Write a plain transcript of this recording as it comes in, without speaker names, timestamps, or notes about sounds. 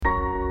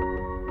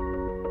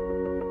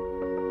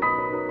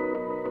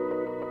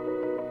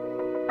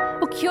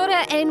Kia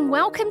ora and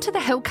welcome to the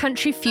Hill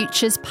Country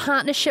Futures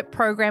Partnership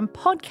Program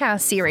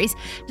podcast series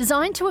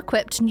designed to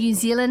equip New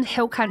Zealand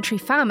hill country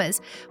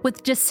farmers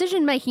with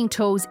decision-making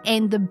tools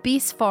and the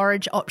best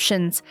forage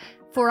options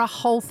for a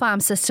whole farm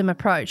system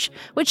approach,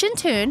 which in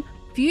turn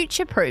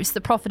future-proofs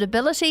the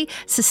profitability,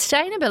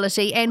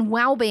 sustainability and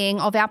well-being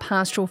of our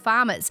pastoral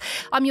farmers.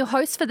 I'm your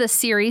host for this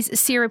series,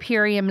 Sarah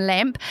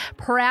Perriam-Lamp,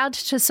 proud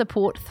to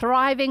support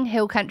thriving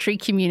hill country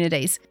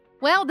communities.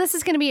 Well, this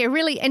is going to be a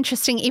really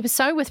interesting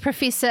episode with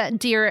Professor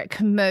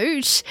Derek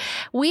Moot.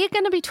 We're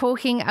going to be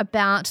talking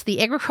about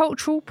the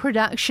Agricultural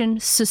Production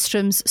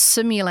Systems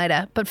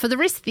Simulator, but for the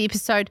rest of the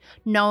episode,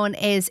 known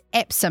as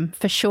APSIM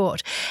for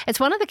short. It's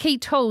one of the key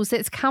tools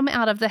that's come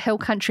out of the Hill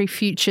Country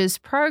Futures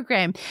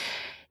program.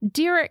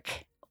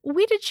 Derek,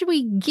 where did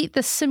we get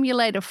the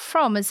simulator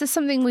from? Is this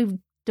something we've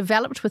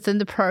developed within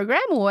the program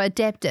or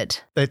adapted?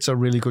 That's a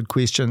really good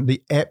question.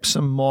 The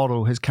APSIM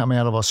model has come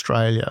out of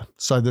Australia.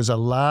 So there's a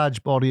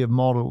large body of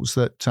models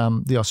that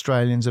the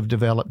Australians have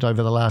developed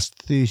over the last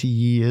 30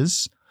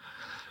 years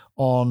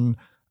on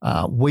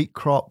wheat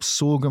crops,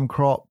 sorghum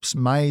crops,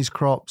 maize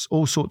crops,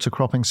 all sorts of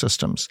cropping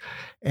systems.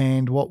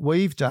 And what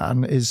we've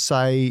done is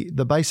say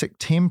the basic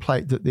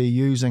template that they're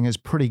using is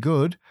pretty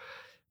good,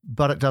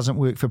 but it doesn't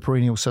work for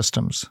perennial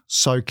systems.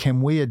 So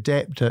can we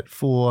adapt it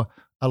for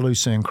a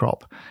lucerne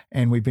crop?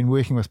 And we've been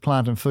working with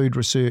plant and food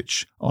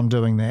research on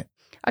doing that.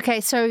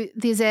 Okay, so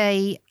there's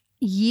a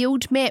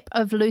yield map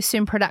of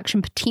lucerne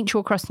production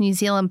potential across New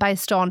Zealand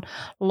based on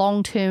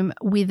long-term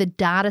weather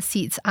data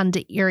sets under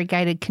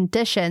irrigated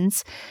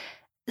conditions.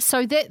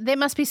 So that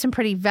must be some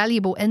pretty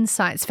valuable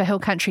insights for hill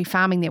country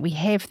farming that we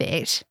have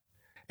that.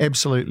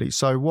 Absolutely.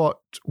 So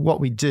what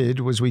we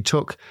did was we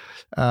took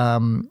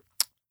 20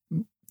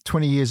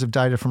 years of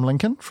data from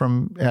Lincoln,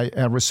 from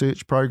our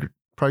research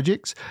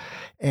projects,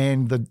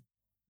 and the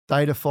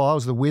data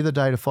files, the weather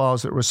data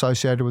files that were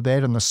associated with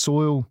that, and the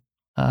soil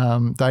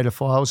data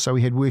files. So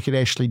we had work at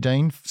Ashley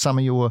Dean. Some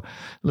of your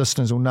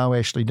listeners will know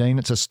Ashley Dean.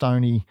 It's a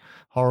stony,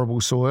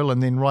 horrible soil.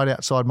 And then right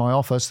outside my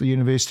office, the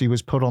university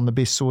was put on the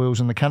best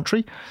soils in the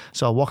country,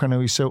 so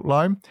Wakanui silt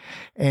loam.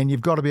 And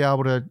you've got to be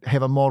able to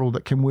have a model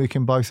that can work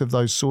in both of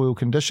those soil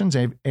conditions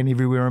and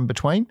everywhere in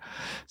between.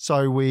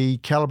 So we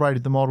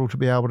calibrated the model to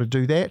be able to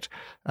do that,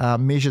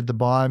 measured the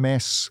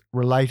biomass,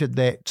 related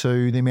that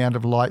to the amount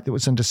of light that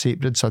was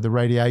intercepted, so the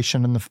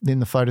radiation and then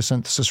the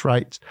photosynthesis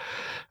rates.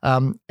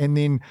 And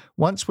then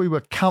once we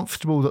were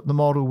comfortable that the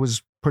model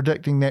was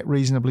predicting that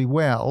reasonably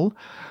well,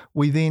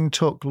 we then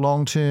took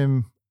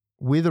long-term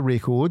weather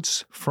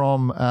records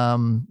from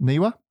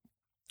NIWA,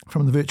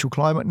 from the Virtual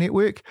Climate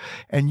Network,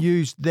 and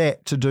used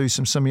that to do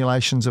some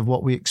simulations of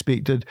what we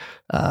expected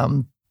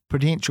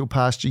potential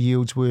pasture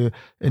yields were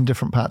in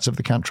different parts of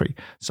the country.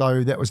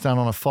 So that was done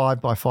on a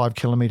 5 by 5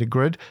 kilometre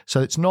grid.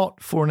 So it's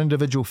not for an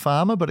individual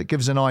farmer, but it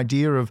gives an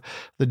idea of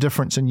the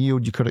difference in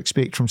yield you could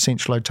expect from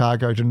Central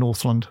Otago to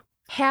Northland.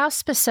 How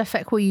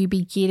specific will you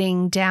be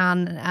getting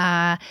down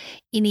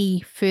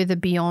any further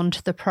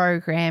beyond the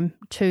program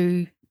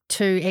to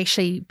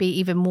actually be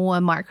even more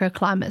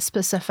microclimate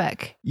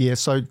specific? Yeah,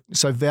 so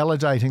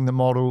validating the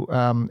model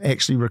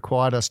actually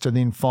required us to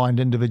then find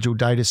individual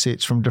data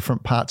sets from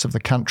different parts of the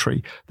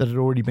country that had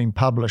already been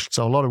published.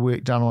 So a lot of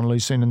work done on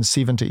lucerne in the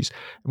 70s.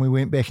 And we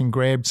went back and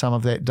grabbed some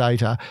of that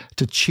data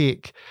to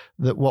check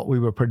that what we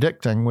were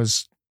predicting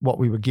was what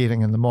we were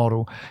getting in the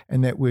model,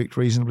 and that worked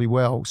reasonably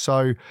well.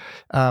 So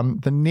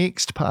the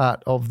next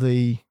part of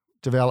the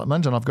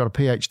development, and I've got a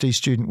PhD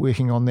student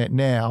working on that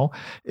now,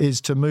 is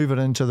to move it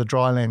into the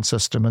dryland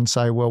system and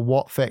say, well,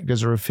 what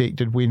factors are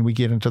affected when we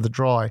get into the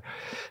dry?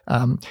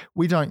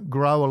 We don't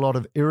grow a lot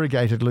of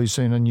irrigated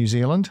lucerne in New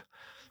Zealand,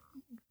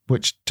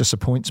 which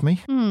disappoints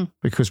me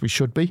because we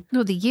should be.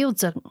 No, the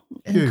yields are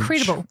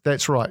incredible. Huge.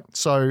 That's right.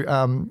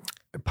 So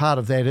part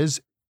of that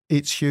is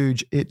it's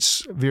huge,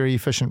 it's a very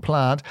efficient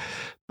plant,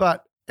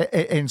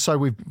 and so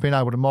we've been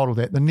able to model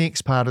that. The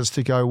next part is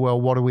to go, well,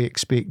 what do we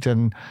expect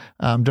in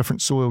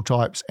different soil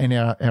types and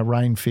our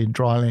rain-fed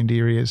dryland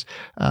areas?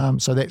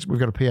 So we've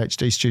got a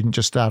PhD student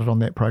just started on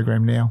that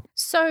program now.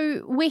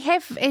 So we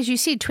have, as you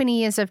said,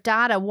 20 years of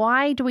data.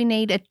 Why do we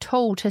need a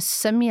tool to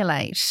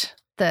simulate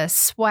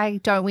this? Why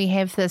don't we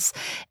have this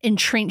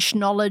entrenched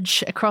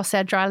knowledge across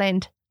our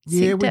dryland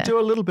sector? Yeah, we do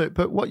a little bit,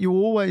 but what you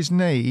always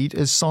need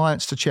is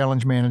science to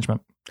challenge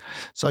management.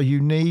 So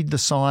you need the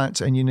science,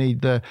 and you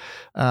need the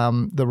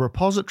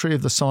repository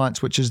of the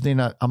science, which is then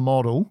a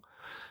model,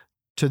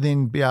 to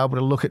then be able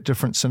to look at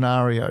different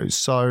scenarios.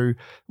 So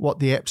what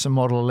the APSIM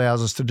model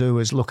allows us to do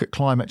is look at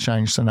climate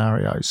change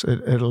scenarios.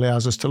 It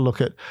allows us to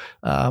look at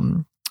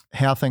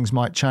how things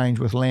might change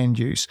with land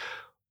use.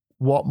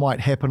 What might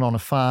happen on a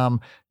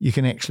farm, you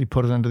can actually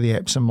put it into the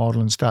APSIM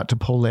model and start to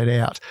pull that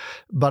out.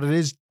 But it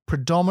is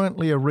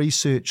predominantly a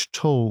research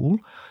tool,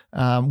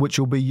 which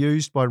will be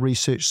used by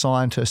research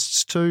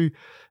scientists to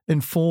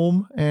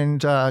inform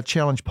and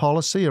challenge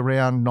policy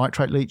around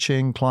nitrate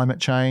leaching, climate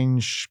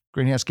change,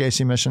 greenhouse gas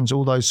emissions,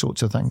 all those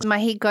sorts of things. My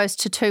head goes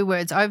to two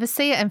words,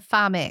 overseer and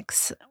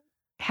FarmX.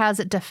 How does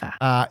it differ?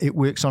 It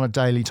works on a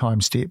daily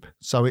time step.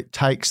 So it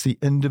takes the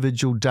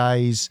individual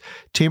day's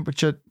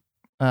temperature,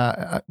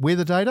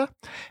 weather data,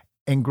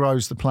 and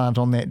grows the plant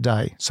on that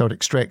day. So it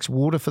extracts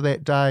water for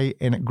that day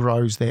and it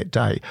grows that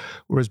day.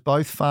 Whereas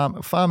both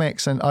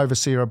Pharmax and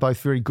Overseer are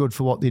both very good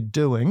for what they're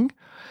doing,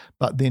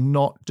 but they're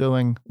not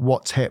doing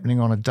what's happening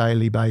on a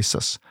daily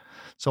basis.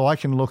 So I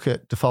can look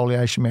at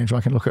defoliation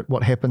management. I can look at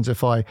what happens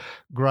if I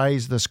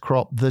graze this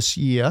crop this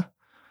year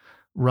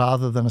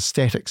rather than a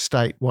static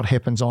state, what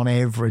happens on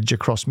average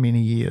across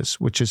many years,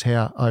 which is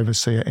how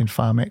Overseer and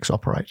Pharmax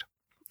operate.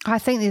 I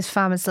think there's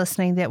farmers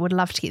listening that would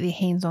love to get their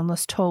hands on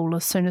this tool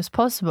as soon as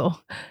possible,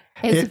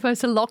 as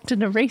opposed to locked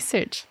into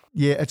research.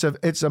 Yeah,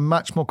 it's a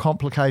much more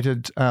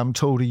complicated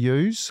tool to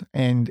use,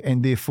 and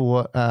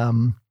therefore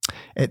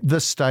at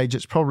this stage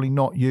it's probably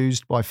not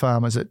used by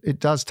farmers. It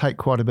does take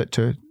quite a bit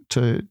to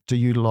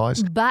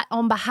utilise. But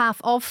on behalf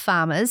of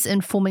farmers,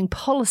 informing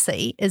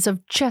policy is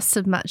of just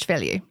as much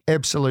value.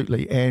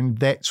 Absolutely, and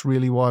that's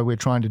really why we're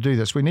trying to do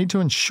this. We need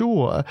to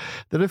ensure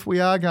that if we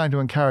are going to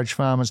encourage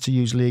farmers to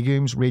use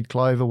legumes, red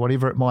clover,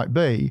 whatever it might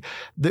be,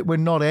 that we're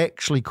not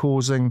actually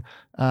causing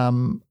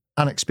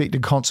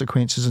unexpected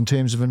consequences in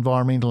terms of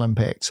environmental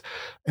impacts.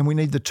 And we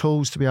need the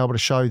tools to be able to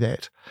show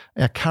that.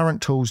 Our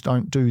current tools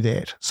don't do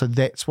that. So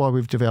that's why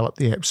we've developed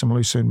the APSIM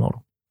Lucerne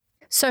model.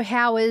 So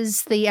how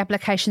is the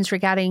applications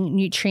regarding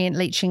nutrient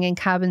leaching and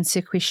carbon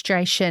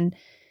sequestration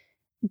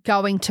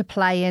going to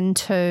play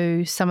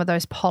into some of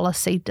those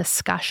policy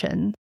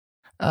discussions?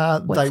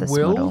 They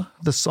will. Model?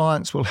 The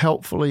science will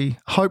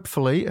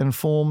hopefully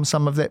inform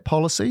some of that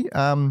policy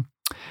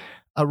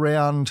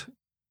around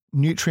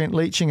nutrient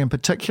leaching in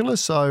particular.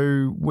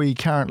 So we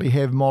currently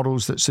have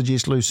models that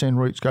suggest lucerne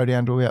roots go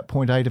down to about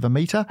 0.8 of a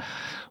metre.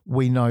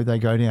 We know they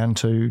go down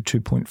to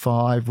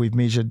 2.5. We've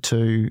measured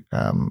to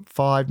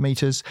 5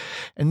 metres.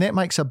 And that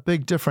makes a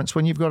big difference.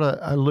 When you've got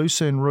a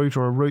lucerne root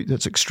or a root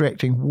that's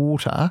extracting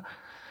water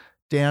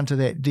down to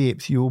that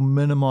depth, you're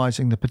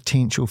minimising the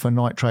potential for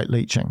nitrate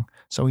leaching.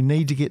 So we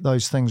need to get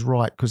those things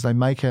right because they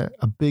make a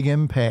big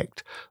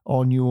impact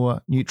on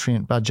your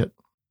nutrient budget.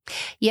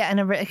 Yeah, and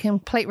a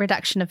complete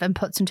reduction of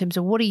inputs in terms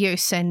of water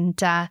use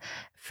and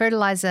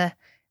fertiliser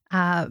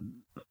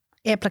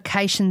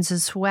applications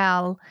as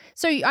well.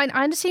 So I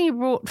understand you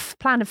brought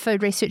plant and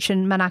food research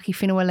and Manaki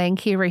Whenua land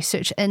care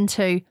research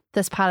into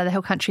this part of the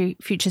Hill Country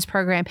Futures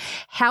program.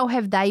 How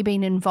have they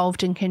been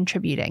involved in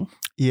contributing?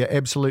 Yeah,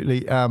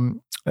 absolutely.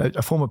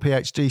 A former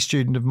PhD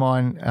student of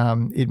mine,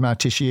 Edmar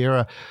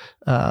Teixeira,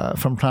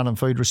 from Plant and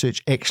Food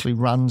Research, actually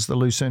runs the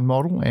Lucerne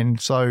model. And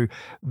so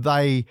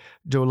they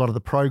do a lot of the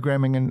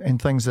programming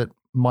and things that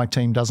my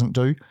team doesn't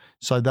do.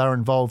 So they're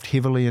involved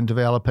heavily in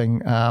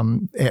developing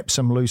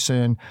APSIM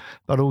Lucerne,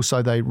 but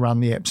also they run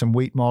the APSIM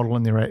wheat model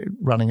and they're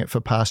running it for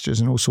pastures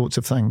and all sorts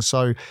of things.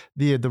 So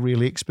they're the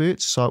real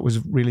experts. So it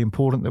was really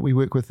important that we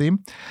work with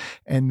them.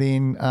 And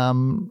then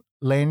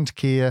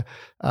Landcare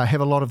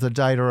have a lot of the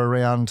data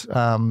around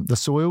the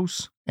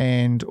soils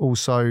and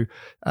also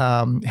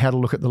how to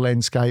look at the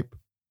landscape,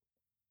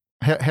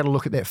 how to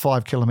look at that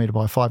 5 kilometre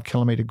by 5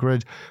 kilometre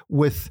grid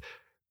with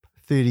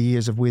 30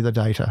 years of weather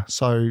data.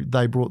 So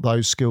they brought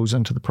those skills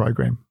into the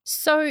program.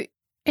 So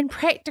in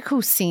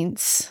practical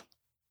sense,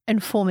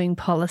 informing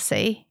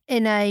policy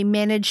in a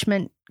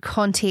management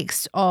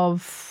context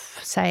of,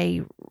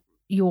 say,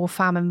 your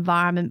farm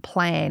environment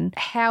plan,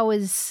 how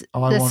is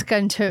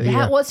going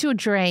to, what's your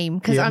dream?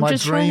 Because I'm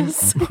just trying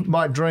to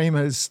my dream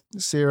is,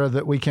 Sarah,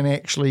 that we can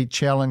actually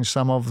challenge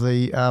some of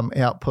the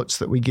outputs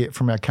that we get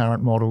from our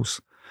current models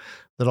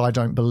that I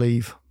don't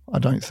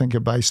think are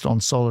based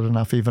on solid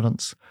enough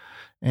evidence.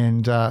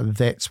 And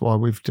that's why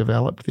we've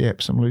developed the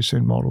APSIM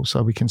Lucerne model,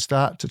 so we can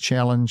start to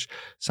challenge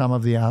some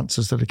of the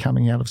answers that are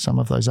coming out of some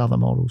of those other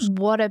models.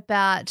 What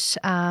about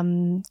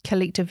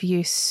collective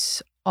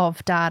use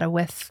of data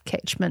with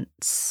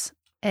catchments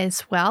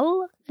as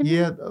well?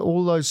 Yeah,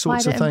 all those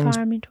sorts of things.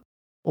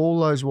 All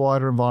those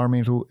wider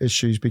environmental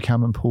issues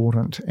become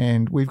important,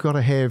 and we've got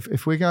to have,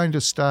 if we're going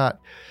to start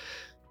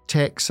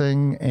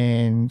taxing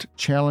and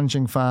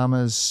challenging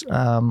farmers,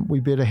 we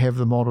better have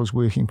the models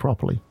working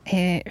properly.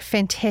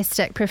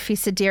 Fantastic.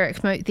 Professor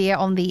Derek Moot there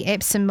on the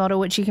APSIM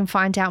model, which you can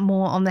find out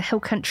more on the Hill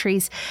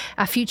Country's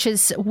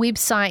Futures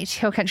website,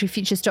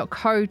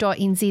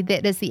 hillcountryfutures.co.nz.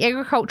 That is the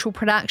Agricultural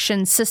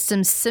Production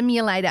Systems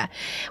Simulator,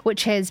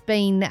 which has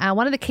been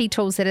one of the key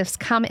tools that has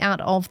come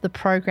out of the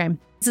program.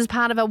 This is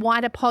part of a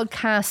wider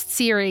podcast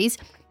series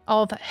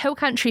of Hill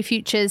Country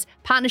Futures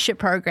Partnership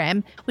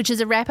Program, which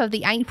is a wrap of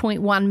the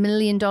 $8.1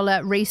 million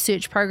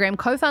research program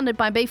co-funded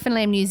by Beef and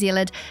Lamb New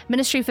Zealand,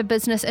 Ministry for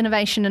Business,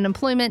 Innovation and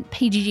Employment,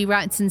 PGG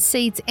Wrightson and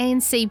Seeds,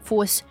 and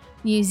Seedforce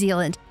New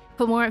Zealand.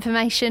 For more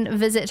information,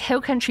 visit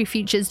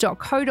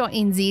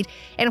hillcountryfutures.co.nz.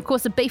 And of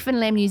course, the Beef and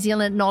Lamb New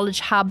Zealand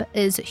Knowledge Hub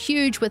is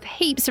huge with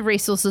heaps of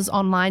resources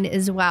online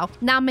as well.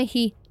 Ngā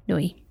mihi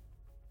nui.